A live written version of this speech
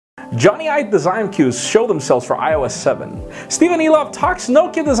Johnny Ive design cues show themselves for iOS 7. Stephen Elop talks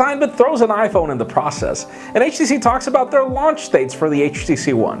Nokia design but throws an iPhone in the process. And HTC talks about their launch dates for the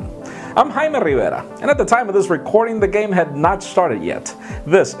HTC One. I'm Jaime Rivera, and at the time of this recording, the game had not started yet.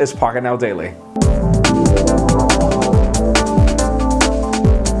 This is Pocket Now Daily.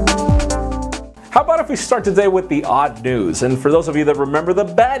 How about if we start today with the odd news? And for those of you that remember the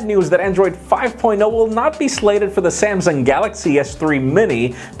bad news, that Android 5.0 will not be slated for the Samsung Galaxy S3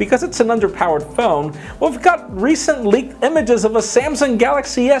 Mini because it's an underpowered phone, we've got recent leaked images of a Samsung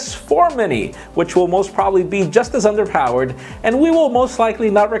Galaxy S4 Mini, which will most probably be just as underpowered, and we will most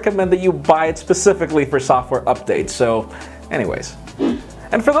likely not recommend that you buy it specifically for software updates. So, anyways.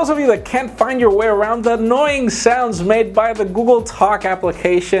 And for those of you that can't find your way around the annoying sounds made by the Google Talk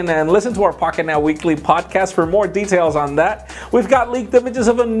application, and listen to our Pocket Now Weekly podcast for more details on that, we've got leaked images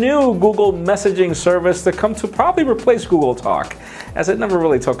of a new Google messaging service to come to probably replace Google Talk, as it never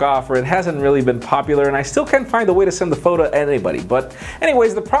really took off, or it hasn't really been popular, and I still can't find a way to send the photo to anybody. But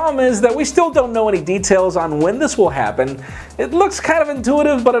anyways, the problem is that we still don't know any details on when this will happen. It looks kind of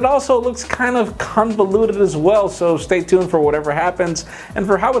intuitive, but it also looks kind of convoluted as well, so stay tuned for whatever happens. And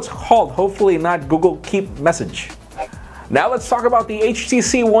for how it's called, hopefully not Google Keep Message. Now let's talk about the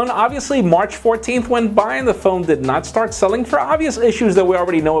HTC One. Obviously, March 14th went by and the phone did not start selling for obvious issues that we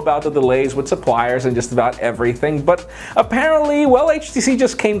already know about, the delays with suppliers and just about everything. But apparently, well, HTC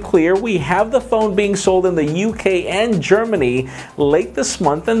just came clear. We have the phone being sold in the UK and Germany late this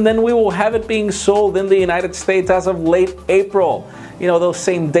month, and then we will have it being sold in the United States as of late April. You know, those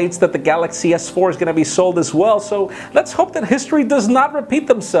same dates that the Galaxy S4 is going to be sold as well. So let's hope that history does not repeat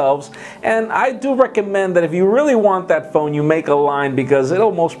themselves. And I do recommend that if you really want that phone, you make a line, because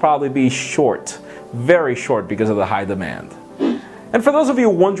it'll most probably be short, very short, because of the high demand. And for those of you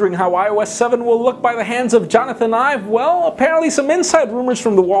wondering how iOS 7 will look by the hands of Jonathan Ive, well, apparently some inside rumors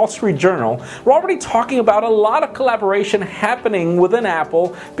from the Wall Street Journal were already talking about a lot of collaboration happening within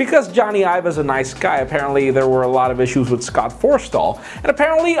Apple, because Johnny Ive is a nice guy. Apparently there were a lot of issues with Scott Forstall, and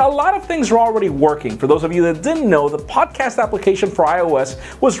apparently a lot of things are already working. For those of you that didn't know, the podcast application for iOS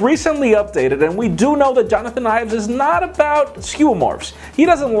was recently updated, and we do know that Jonathan Ives is not about skeuomorphs. He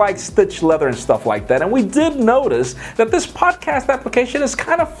doesn't like stitched leather and stuff like that, and we did notice that this podcast application is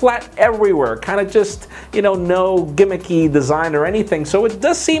kind of flat everywhere, kind of just, you know, no gimmicky design or anything. So it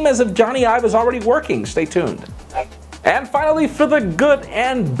does seem as if Johnny Ive is already working. Stay tuned. And finally, for the good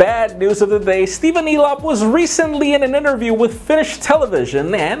and bad news of the day, Stephen Elop was recently in an interview with Finnish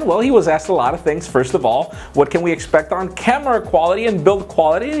television, and, well, he was asked a lot of things. First of all, what can we expect on camera quality and build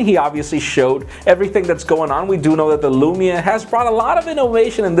quality? And he obviously showed everything that's going on. We do know that the Lumia has brought a lot of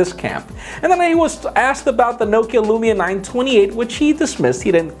innovation in this camp. And then he was asked about the Nokia Lumia 928, which he dismissed.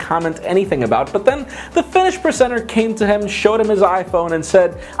 He didn't comment anything about. But then the Finnish presenter came to him, showed him his iPhone, and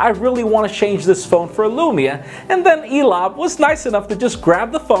said, "I really want to change this phone for a Lumia." And then Elop was nice enough to just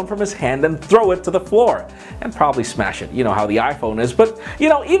grab the phone from his hand and throw it to the floor. And probably smash it. You know how the iPhone is. But, you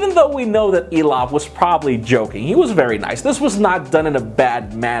know, even though we know that Elop was probably joking, he was very nice. This was not done in a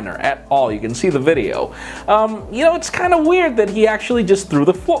bad manner at all. You can see the video. You know, it's kind of weird that he actually just threw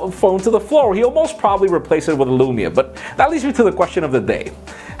the phone to the floor. He'll most probably replace it with a Lumia. But that leads me to the question of the day.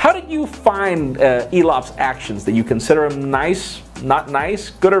 How did you find Elop's actions? Did you consider him nice, not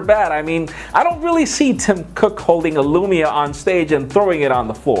nice, good or bad? I mean, I don't really see Tim Cook holding a Lumia on stage and throwing it on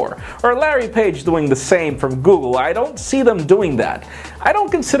the floor, or Larry Page doing the same from Google. I don't see them doing that. I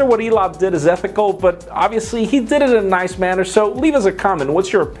don't consider what Elop did as ethical, but obviously he did it in a nice manner, so leave us a comment.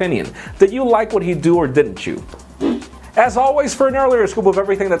 What's your opinion? Did you like what he did or didn't you? As always, for an earlier scoop of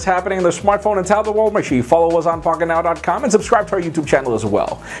everything that's happening in the smartphone and tablet world, make sure you follow us on PocketNow.com and subscribe to our YouTube channel as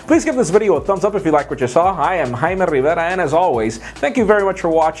well. Please give this video a thumbs up if you like what you saw. I am Jaime Rivera, and as always, thank you very much for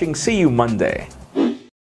watching. See you Monday.